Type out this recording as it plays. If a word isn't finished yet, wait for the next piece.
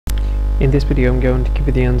In this video, I'm going to give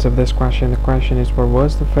you the answer of this question. The question is, what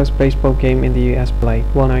was the first baseball game in the US played?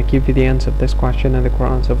 Well, now I give you the answer of this question, and the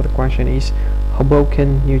correct answer of the question is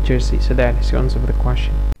Hoboken, New Jersey. So that is the answer of the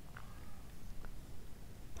question.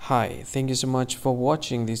 Hi, thank you so much for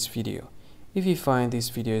watching this video. If you find this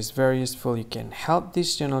video is very useful, you can help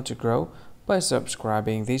this channel to grow by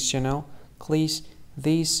subscribing this channel. Please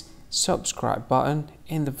this subscribe button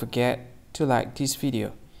and don't forget to like this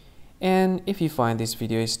video. And if you find this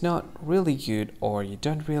video is not really good, or you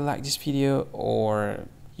don't really like this video, or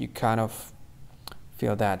you kind of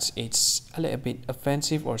feel that it's a little bit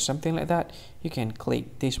offensive or something like that, you can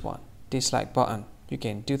click this one, dislike button. You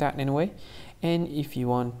can do that anyway. And if you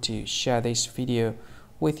want to share this video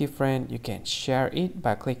with your friend, you can share it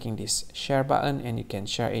by clicking this share button, and you can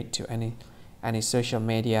share it to any social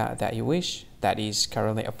media that you wish that is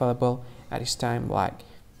currently available at this time, like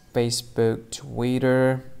Facebook,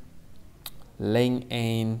 Twitter,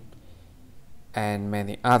 LinkedIn, and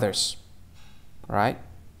many others, right?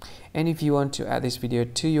 And if you want to add this video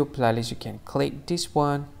to your playlist, you can click this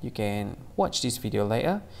one. You can watch this video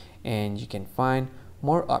later, and you can find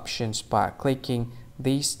more options by clicking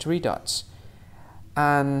these three dots.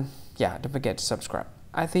 And yeah, don't forget to subscribe.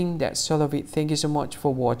 I think that's all of it. Thank you so much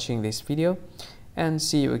for watching this video, and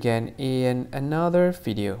see you again in another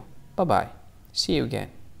video. Bye bye. See you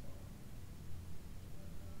again.